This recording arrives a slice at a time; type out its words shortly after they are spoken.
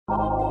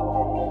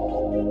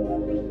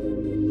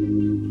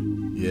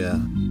Yeah.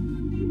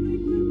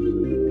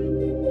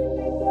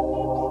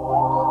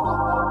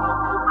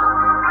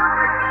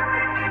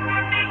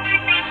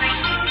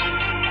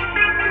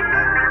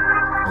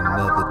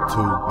 Another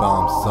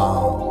 2-bomb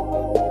song.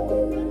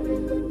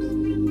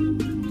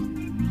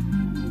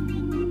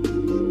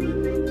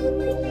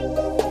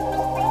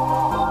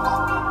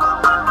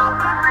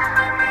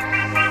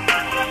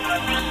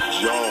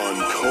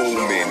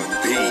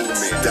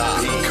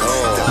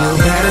 You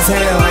bad as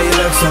hell, why you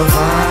look so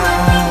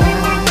fine?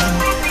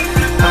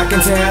 I can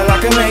tell I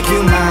can make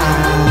you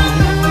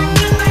mine.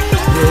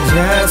 You're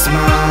just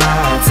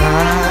my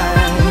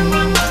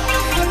time.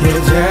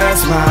 You're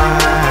just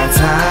my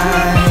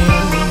time.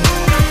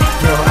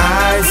 Your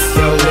eyes,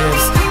 your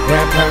lips,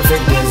 that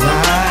perfect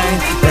design.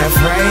 That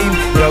frame,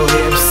 your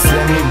hips,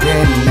 let me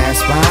bend that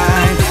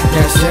spine.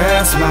 That's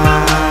just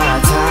my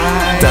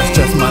time. That's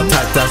just my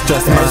type, that's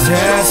just my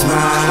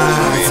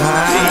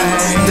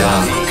time.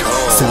 Yeah.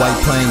 So why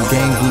you playing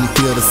games when you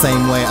feel the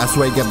same way? I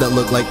swear you got that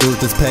look like it was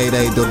just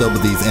payday. Do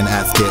double D's and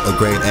ass get a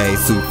grade A.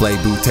 Souffle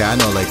boutte, I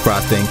know like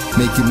frosting.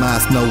 Make you my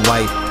Snow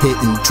White,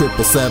 hitting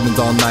 777s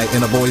all night.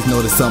 And I've always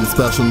noticed something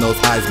special in those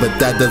eyes, but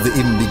that doesn't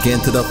even begin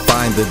to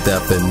define the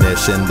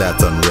definition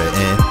that's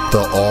unwritten.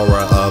 The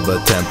aura of a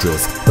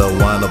temptress, the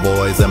one I've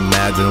always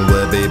imagined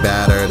would be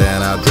better than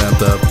I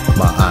dreamt of.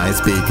 My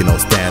eyes speaking, no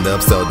stand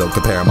up, so don't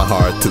compare my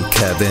heart to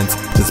Kevin's.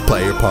 Just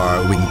play your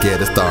part, we can get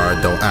it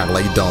started. Don't act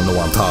like you don't know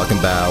what I'm talking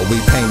about. We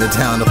paint the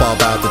town if all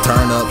about to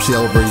turn up. She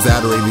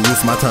over-exaggerated,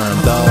 use my term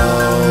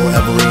though.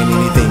 Ever in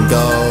anything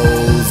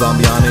goes,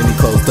 I'm beyond any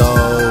closed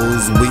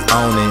doors. We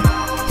own it,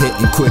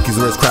 hitting quick as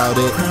where it's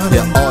crowded.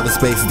 Yeah, all the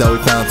spaces that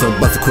we found, so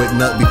bust a quick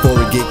nut before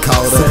we get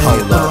caught up.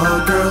 Hold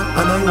up, girl,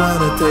 I know you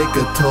wanna take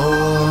a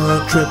tour,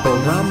 a trip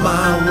around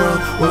my world.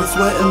 We're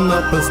sweating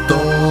up a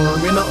storm.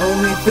 You're not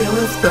only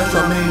feeling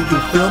special, I made you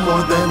feel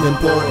more than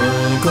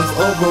important. Cause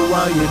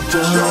overall you're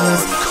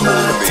just my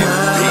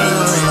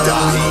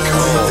time.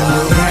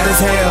 You bad as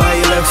hell, why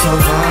you look so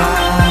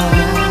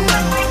fine?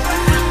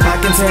 I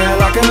can tell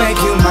I can make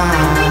you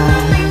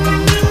mine.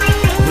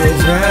 You're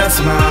just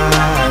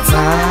my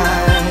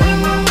time.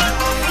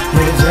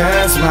 You're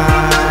just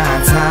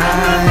my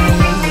time.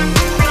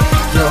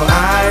 Your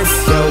eyes,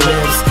 your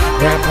lips,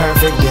 that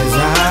perfect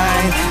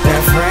design.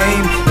 That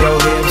frame, your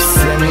hips,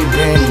 let me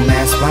bend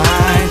that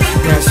spine.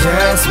 That's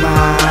just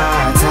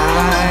my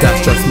time.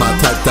 that's just my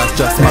type, that's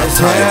just my That's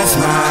type. just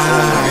my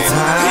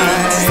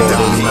time. For the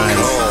night,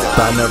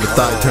 but I never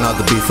thought it turned out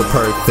to be so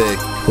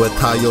perfect. With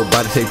how your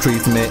body shape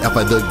treats me, if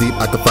I dug deep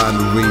I could find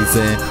the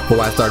reason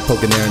why I started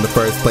poking there in the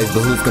first place.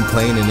 But who's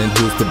complaining and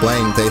who's to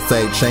blame? They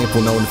say it's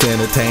shameful, no one's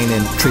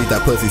entertaining. Treat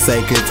that pussy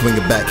sacred, swing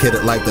it back, hit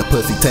it like that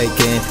pussy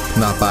taken.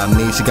 Not by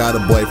me, she got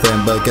a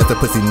boyfriend, but guess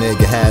that pussy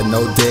nigga had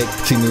no dick.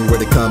 She knew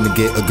where to come and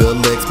get a good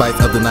lick. Spice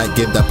of the night,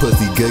 give that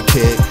pussy good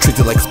kick. Treat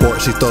it like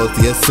sport, she throws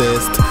the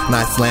assist.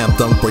 Nice slam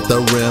dunk, break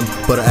the rim,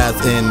 put her ass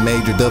in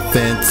major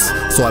defense.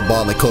 So I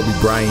ball like Kobe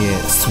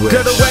Bryant, switch.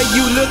 Girl, the way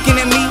you looking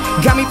at me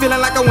got me feeling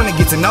like I wanna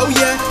get to know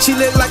ya. She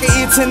look like an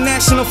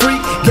international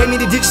freak. Gave me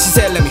the digits, she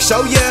said, let me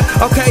show ya.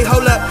 Okay,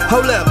 hold up,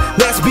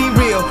 let's be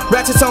real.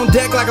 Ratchets on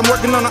deck like I'm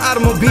working on an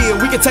automobile.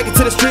 We can take it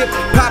to the strip,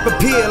 pop a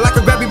pill. I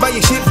can grab you by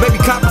your shit, baby,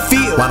 cop a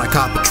feel. Why not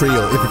cop a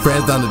trio? If your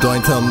friends down the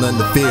joint, tell them nothing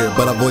to fear.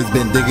 But I've always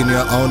been digging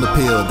your own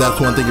appeal. That's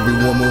one thing every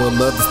woman would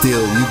love to steal.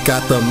 You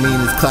got the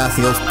meanest class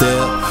in your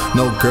step,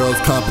 no girls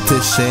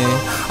competition.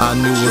 I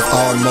knew it was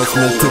almost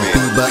meant to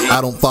be, but I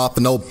don't fall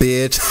for no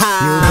bitch.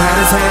 You bad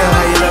as hell,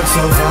 how you look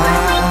so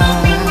fine?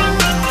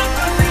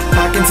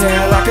 I can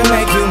tell I can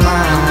make you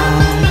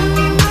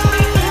mine.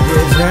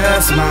 You're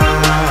just my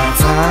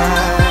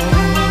time.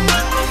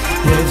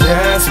 You're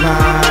just my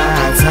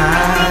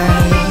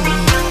time.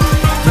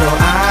 Your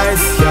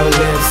eyes, your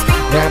lips,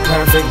 that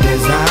perfect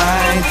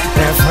design.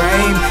 That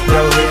frame,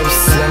 your hips,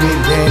 let me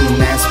bend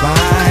that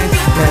spine.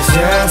 That's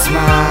just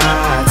my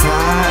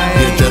time.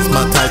 You're just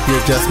my type,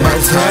 you're just my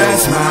That's type.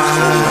 just my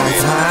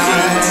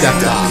time.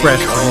 That's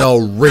fresh for no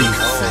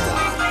reason.